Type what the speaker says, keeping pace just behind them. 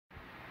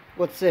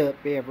What's up,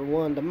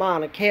 everyone? The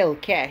Monocle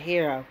Cat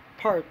here,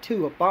 part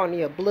 2 of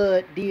Bounty of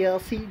Blood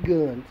DLC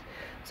guns.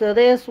 So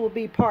this will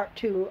be part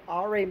 2. I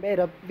already made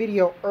a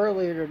video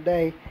earlier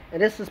today, and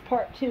this is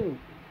part 2.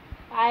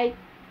 I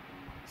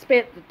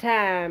spent the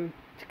time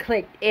to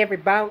collect every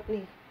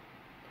bounty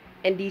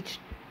and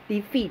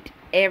defeat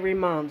every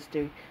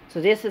monster. So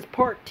this is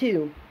part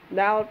 2.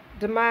 Now,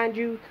 to mind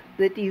you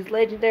that these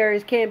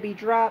legendaries can be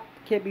dropped,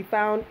 can be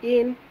found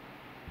in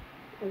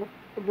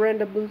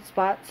random loot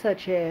spots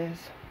such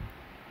as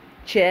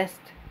chest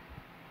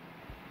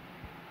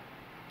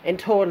and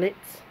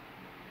toilets,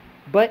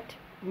 but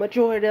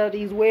majority of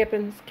these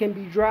weapons can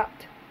be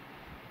dropped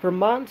for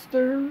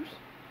monsters,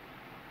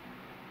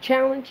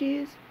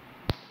 challenges,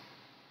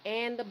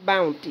 and the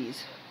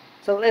bounties.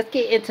 So let's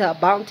get into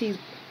Bounty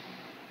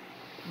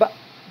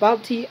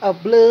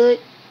of Blood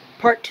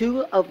part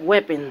 2 of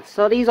weapons.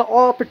 So these are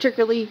all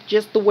particularly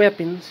just the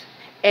weapons,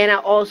 and I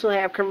also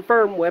have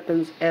confirmed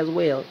weapons as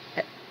well.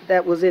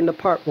 That was in the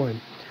part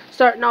 1.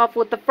 Starting off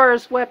with the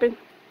first weapon,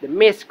 the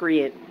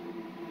Miscreant.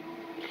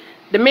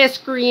 The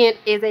Miscreant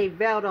is a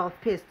Valdoff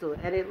pistol,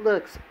 and it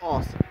looks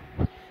awesome.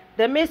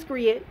 The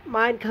Miscreant,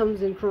 mine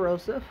comes in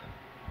corrosive.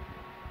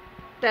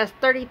 That's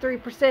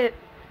 33%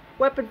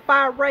 weapon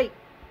fire rate,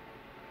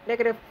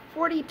 negative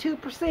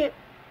 42%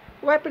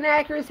 weapon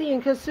accuracy,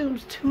 and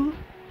consumes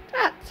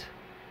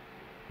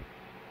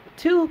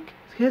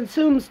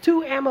consumes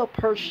 2 ammo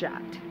per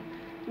shot.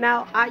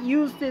 Now, I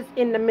used this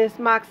in the Miss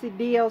Moxie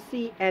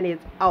DLC, and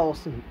it's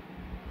awesome.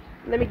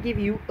 Let me give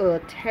you a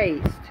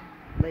taste,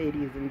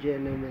 ladies and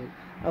gentlemen,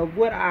 of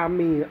what I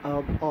mean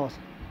of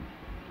awesome.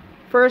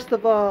 First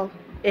of all,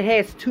 it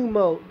has two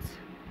modes.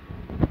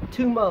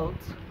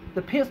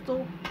 The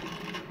pistol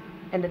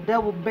and the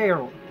double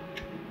barrel.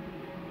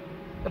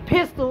 The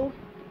pistol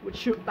would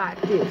shoot like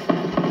this.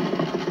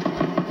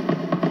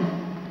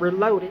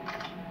 Reloaded.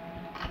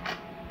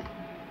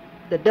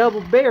 The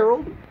double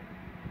barrel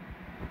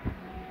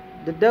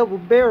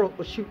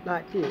will shoot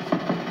like this.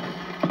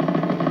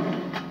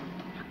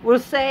 We'll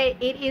say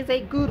it is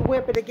a good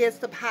weapon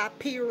against the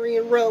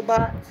Hyperion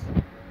robots.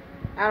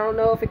 I don't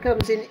know if it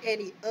comes in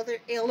any other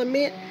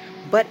element,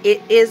 but it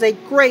is a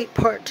great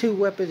part 2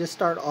 weapon to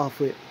start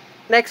off with.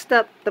 Next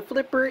up, the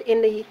flipper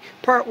in the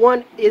part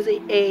 1 is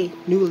a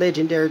new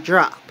legendary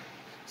drop.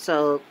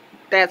 So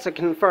that's a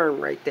confirm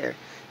right there.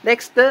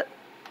 Next up,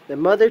 the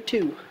Mother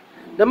 2.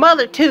 The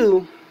Mother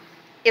 2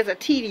 is a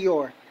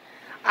TDR.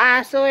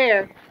 I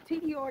swear,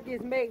 TDR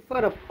gets made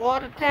fun of all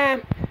the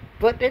time,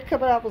 but they're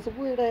coming out with some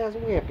weird ass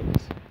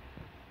weapons.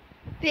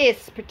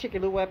 This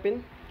particular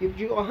weapon gives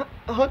you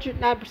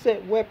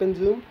 109% weapon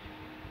zoom,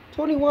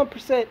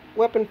 21%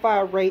 weapon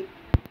fire rate,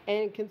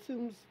 and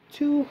consumes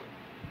 2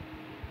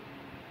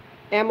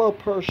 ammo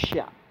per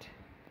shot.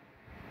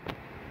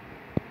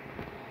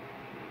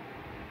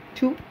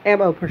 2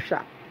 ammo per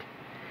shot.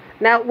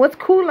 Now, what's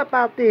cool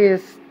about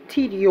this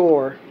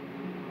TDR?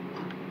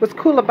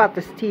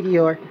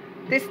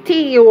 This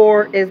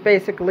TDR is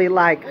basically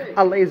like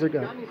a laser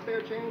gun.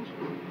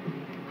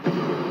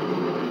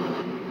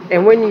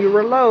 And when you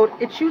reload,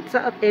 it shoots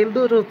out a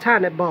little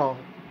tiny ball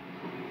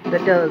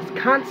that does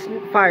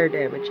constant fire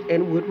damage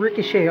and would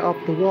ricochet off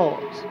the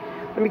walls.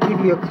 Let me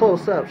give you a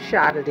close-up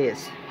shot of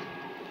this.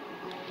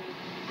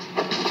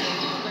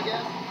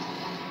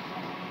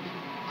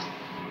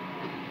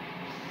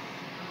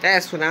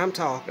 That's what I'm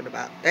talking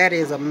about. That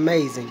is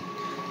amazing.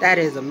 That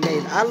is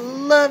amazing. I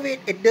love it.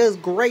 It does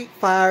great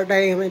fire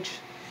damage.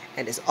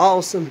 And it's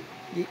awesome.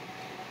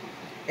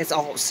 It's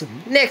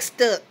awesome.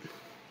 Next up.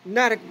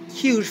 Not a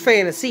huge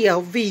fan of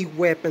CLV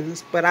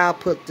weapons, but I'll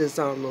put this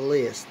on the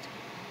list.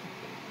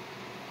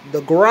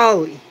 The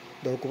Gurnali.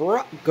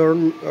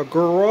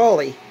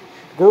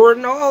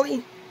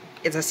 Gurnali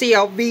is a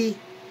CLV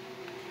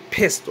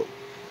pistol.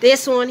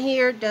 This one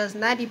here does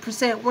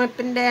 90%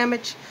 weapon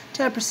damage,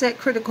 10%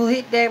 critical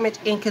hit damage,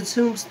 and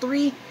consumes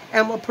 3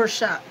 ammo per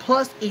shot,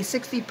 plus a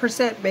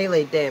 60%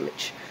 melee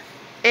damage.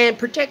 And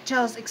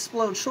projectiles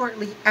explode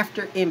shortly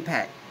after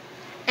impact.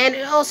 And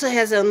it also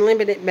has an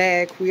unlimited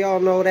mag. We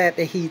all know that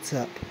heats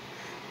up.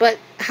 But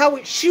how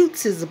it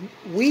shoots is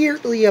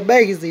weirdly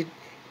amazing,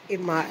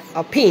 in my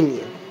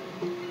opinion.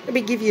 Let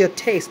me give you a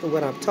taste of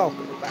what I'm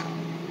talking about.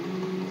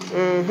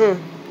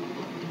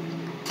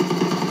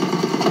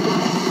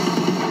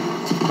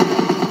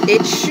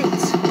 It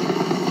shoots.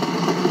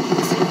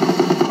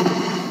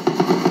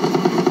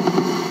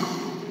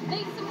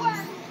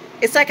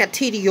 It's like a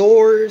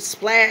TDR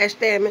splash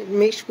damage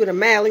mixed with a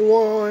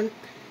Maliwan.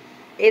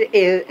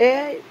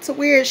 It's a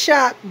weird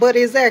shot, but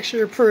it's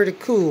actually pretty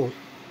cool.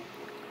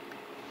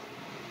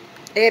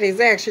 It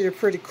is actually a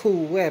pretty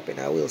cool weapon,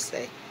 I will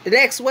say. The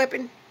next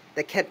weapon,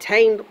 the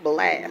Contained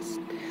Blast.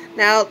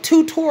 Now,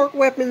 2 torque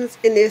weapons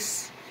in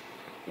this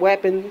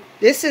weapon.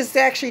 This is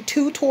actually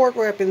 2 torque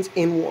weapons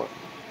in one.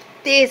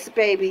 This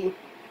baby,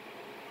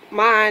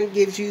 mine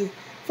gives you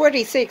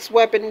 46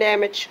 weapon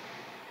damage,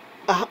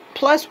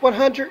 plus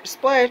 100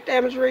 splash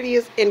damage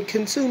radius, and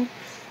consume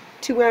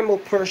 2 ammo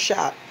per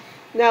shot.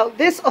 Now,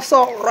 this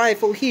assault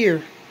rifle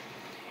here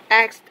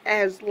acts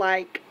as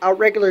like a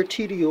regular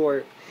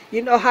TDR.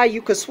 You know how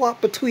you could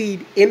swap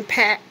between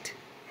impact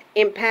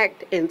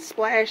and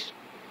splash?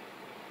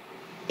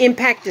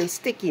 Impact and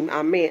sticky,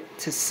 I meant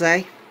to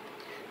say.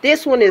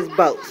 This one is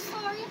both.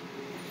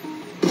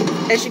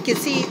 As you can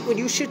see, when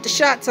you shoot the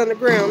shots on the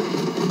ground,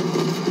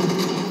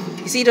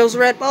 you see those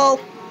red balls?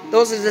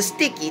 Those are the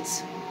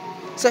stickies.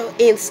 So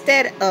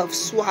instead of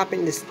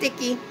swapping the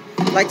sticky,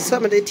 like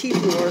some of the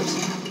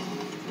T-Wars,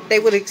 they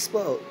would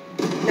explode.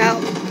 Now,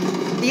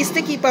 these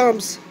sticky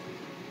bombs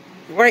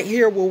right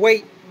here will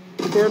wait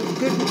for a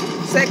good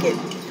second,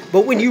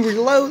 but when you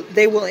reload,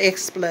 they will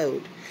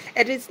explode.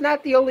 And it's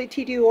not the only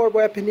TDR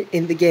weapon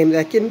in the game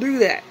that can do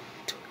that,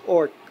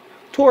 or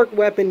torque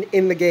weapon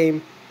in the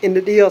game, in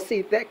the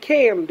DLC, that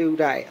can do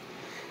that.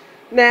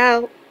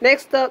 Now,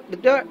 next up, the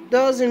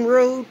Dozen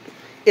Road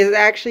is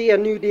actually a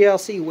new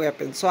DLC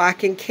weapon, so I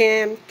can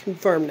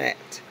confirm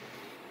that.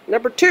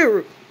 Number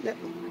 2,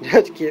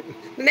 just kidding.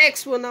 The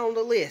next one on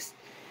the list,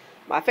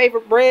 my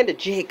favorite brand of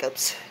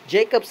Jacobs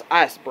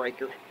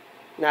Icebreaker.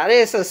 Now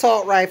this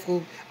assault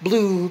rifle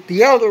blew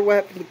the other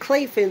weapon, the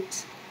clay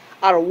fence,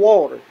 out of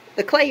water.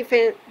 The clay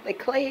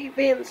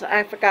fence,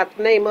 I forgot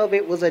the name of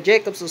it, was a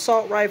Jacobs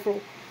assault rifle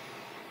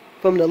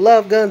from the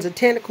Love Guns and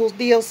Tentacles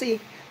DLC.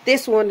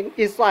 This one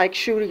is like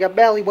shooting a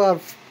belly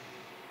buff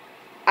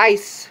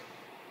ice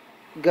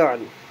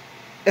gun.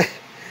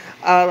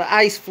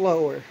 Ice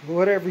flower,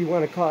 whatever you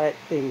want to call that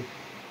thing.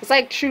 It's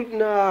like shooting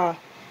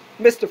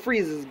Mr.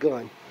 Freeze's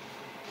gun.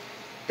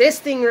 This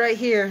thing right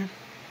here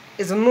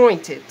is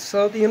anointed.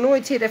 So the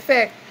anointed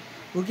effect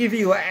will give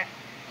you an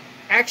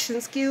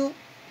action skill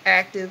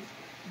active,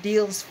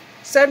 deals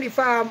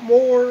 75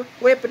 more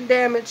weapon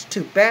damage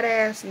to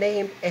badass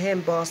named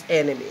and boss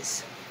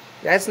enemies.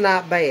 That's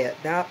not bad.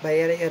 Not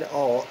bad at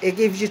all. It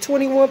gives you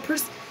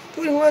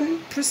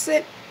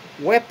 21%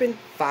 weapon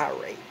fire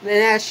rate. And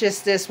that's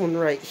just this one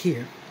right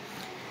here.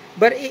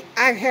 But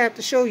I have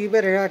to show you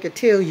better than I can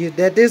tell you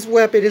that this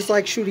weapon is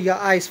like shooting an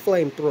ice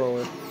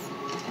flamethrower.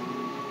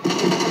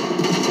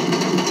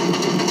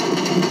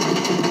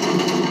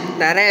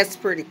 Now that's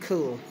pretty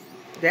cool.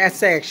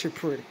 That's actually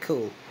pretty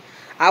cool.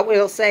 I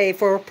will say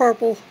for a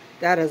purple,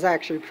 that is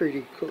actually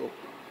pretty cool.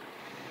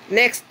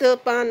 Next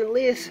up on the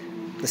list,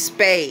 the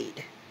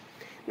spade.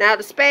 Now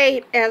the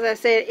spade, as I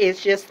said, is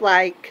just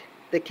like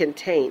the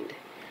contained.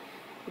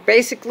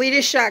 Basically,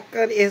 this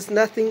shotgun is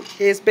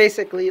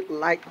basically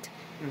like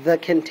the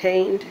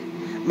contained.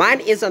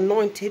 Mine is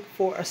anointed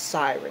for a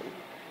siren.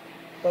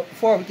 But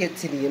before we get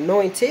to the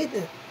anointed,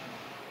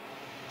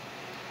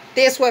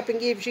 this weapon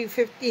gives you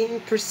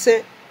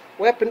 15%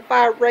 weapon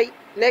fire rate,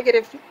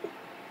 negative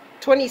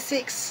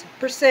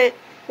 26%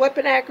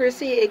 weapon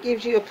accuracy. It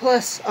gives you a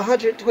plus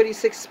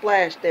 126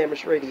 splash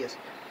damage radius.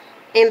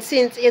 And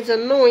since it's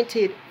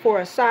anointed for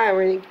a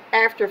siren,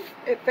 after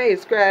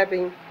phase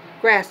grasping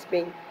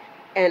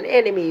an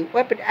enemy,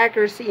 weapon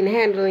accuracy and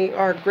handling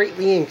are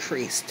greatly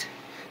increased.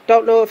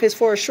 Don't know if it's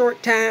for a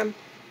short time.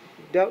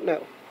 Don't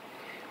know.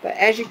 But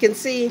as you can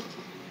see,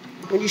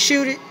 when you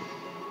shoot it,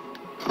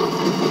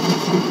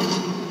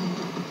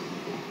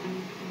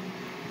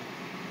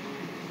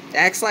 it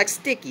acts like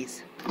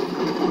stickies.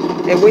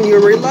 And when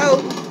you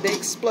reload, they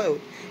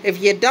explode.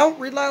 If you don't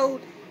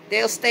reload,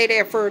 they'll stay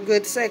there for a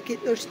good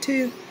second or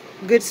two,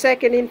 good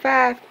second and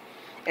 5,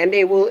 and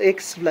they will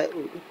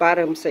explode by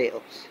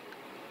themselves.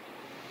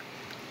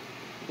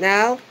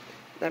 Now,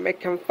 let me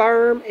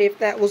confirm if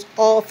that was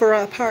all for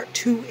a part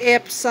 2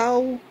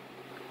 episode.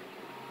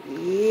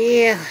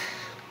 Yeah.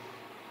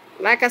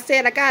 Like I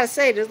said, I gotta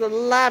say, there's a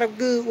lot of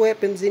good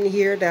weapons in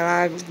here that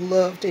I've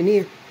loved in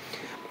here.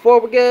 Before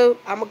we go,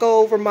 I'm gonna go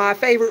over my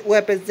favorite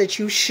weapons that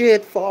you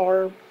should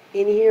farm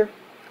in here.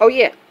 Oh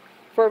yeah,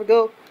 before we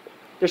go,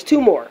 there's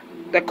 2 more.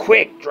 The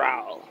quick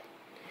draw.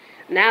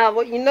 Now,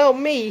 well, you know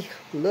me,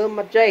 love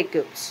my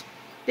Jacobs.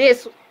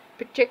 This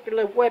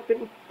particular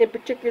weapon in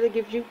particular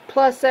gives you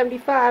plus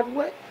 75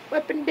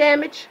 weapon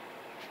damage,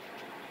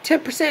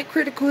 10%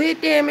 critical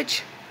hit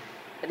damage,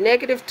 a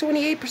negative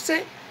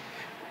 28%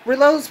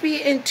 reload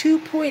speed, and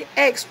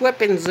 2.x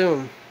weapon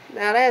zoom.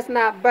 Now that's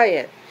not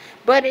bad,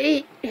 but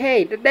hey,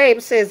 the name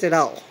says it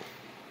all.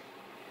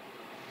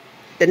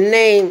 The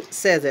name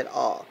says it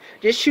all.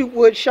 Just shoot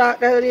wood shot.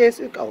 That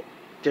is, go.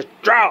 Just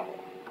draw.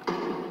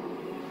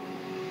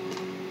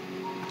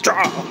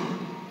 Draw.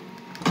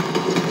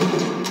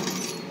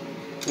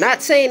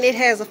 Not saying it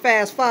has a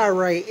fast fire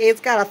rate.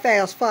 It's got a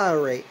fast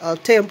fire rate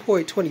of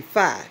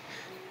 10.25.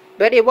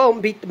 But it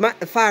won't beat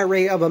the fire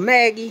rate of a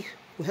Maggie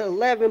with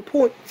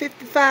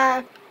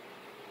 11.55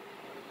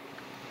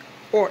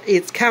 or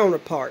its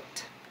counterpart.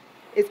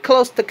 It's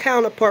close to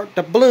counterpart,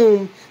 the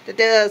Bloom, that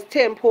does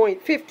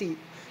 10.50,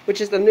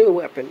 which is the new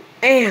weapon.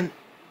 And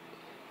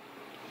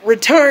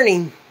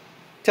returning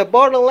to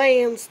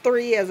Borderlands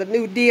 3 as a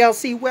new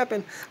DLC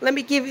weapon, let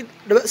me give you,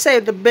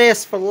 save the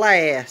best for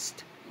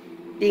last.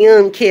 The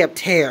Unkept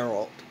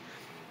Herald.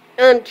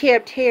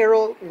 Unkept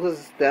Herald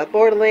was the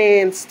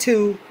Borderlands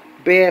 2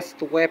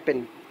 best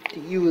weapon to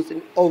use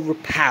and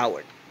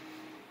overpowered.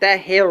 That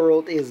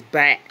Herald is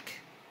back.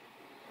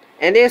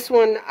 And this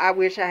one, I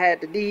wish I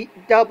had the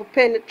double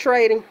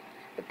penetrating.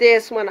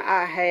 This one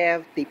I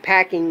have the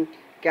Packing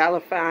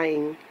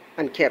Gallifying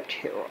Unkept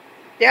Herald.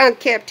 The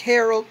Unkept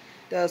Herald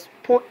does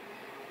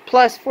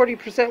plus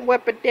 40%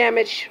 weapon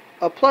damage,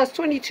 a plus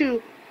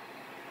 22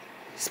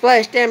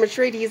 splash damage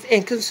radius,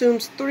 and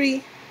consumes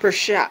 3 per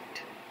shot.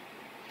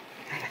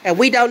 And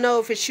we don't know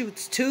if it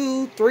shoots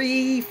 2,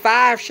 3,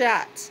 5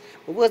 shots.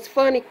 But what's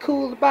funny,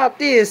 cool about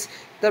this,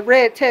 the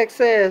red text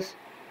says,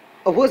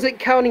 I wasn't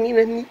counting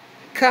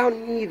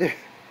either.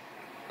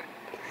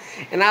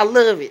 And I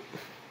love it.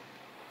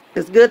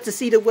 It's good to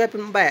see the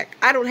weapon back.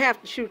 I don't have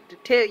to shoot to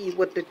tell you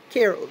what the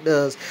Herald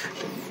does.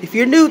 If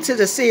you're new to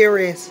the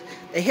series,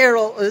 the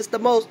Herald is the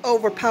most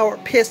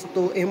overpowered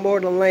pistol in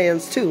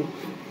Borderlands 2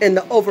 in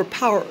the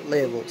overpowered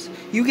levels.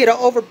 You get an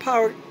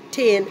overpowered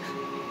 10,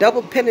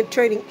 double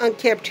penetrating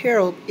unkept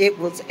Herald. It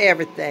was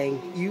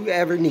everything you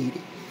ever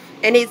needed.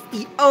 And it's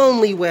the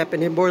only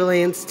weapon in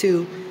Borderlands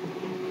 2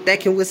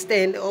 that can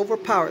withstand the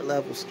overpowered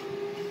levels.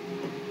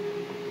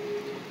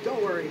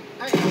 Don't worry.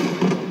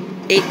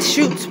 It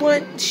shoots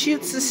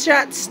the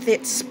shots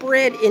that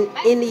spread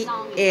in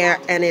the air,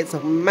 and it's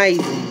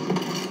amazing.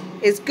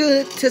 It's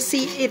good to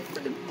see it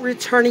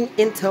returning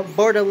into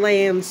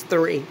Borderlands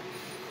 3.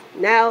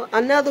 Now,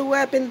 another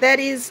weapon that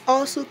is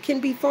also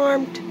can be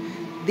farmed,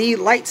 the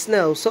light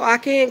snow. So I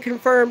can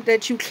confirm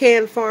that you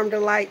can farm the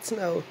light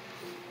snow.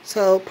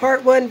 So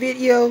part 1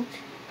 video,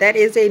 that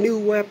is a new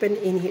weapon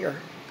in here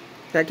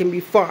that can be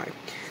farmed.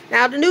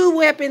 Now, the new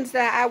weapons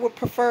that I would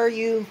prefer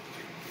you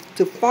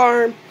to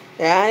farm,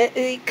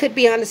 it could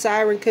be on the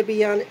Siren, could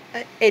be on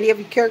any of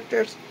your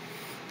characters.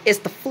 It's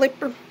the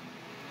Flipper,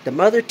 the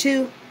Mother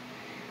 2,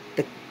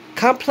 the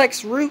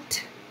Complex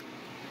Root,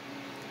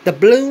 the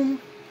Bloom,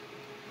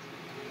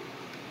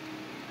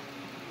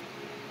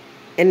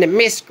 and the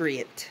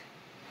Miscreant,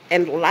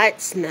 and the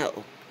Light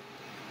Snow.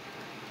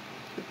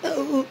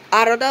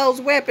 Out of those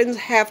weapons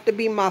have to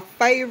be my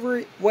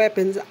favorite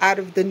weapons out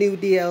of the new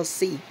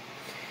DLC.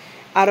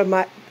 Out of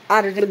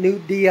the new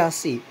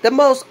DLC. The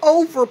most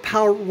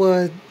overpowered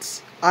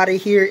ones out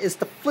of here is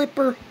the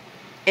Flipper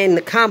and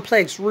the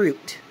Complex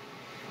Root.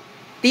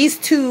 These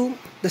two,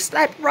 the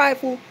sniper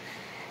rifle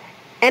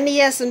and the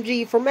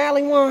SMG from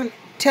Maliwan,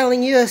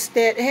 telling us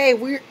that hey,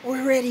 we're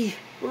ready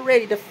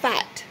to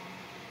fight.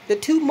 The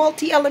two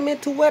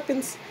multi-elemental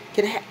weapons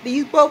can have,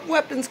 these both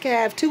weapons can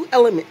have 2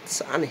 elements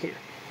on here.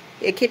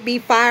 It could be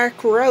fire,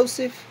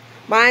 corrosive.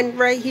 Mine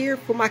right here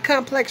for my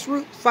Complex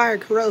Root, fire,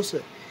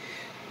 corrosive.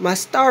 My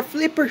Star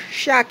Flipper,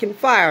 shock and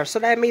fire. So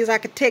that means I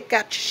could take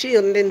out your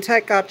shield and then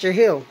take out your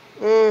heal.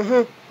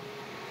 So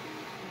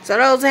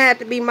those had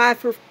to be my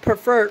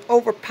preferred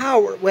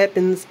overpowered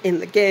weapons in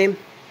the game.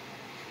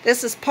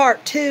 This is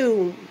part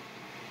 2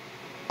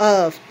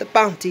 of the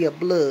Bounty of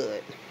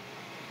Blood.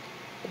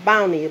 The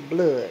Bounty of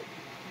Blood.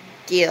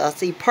 Yeah,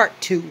 see part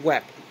 2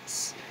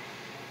 weapons.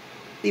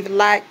 Leave a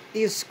like,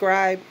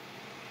 subscribe,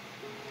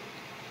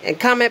 and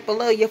comment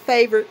below your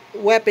favorite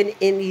weapon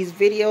in these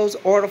videos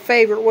or the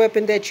favorite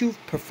weapon that you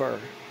prefer.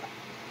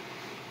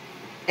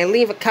 And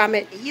leave a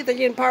comment either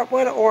in part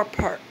 1 or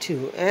part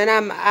 2. And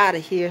I'm out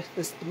of here.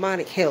 This is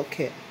Demonic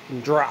Hellcat.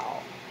 Draw.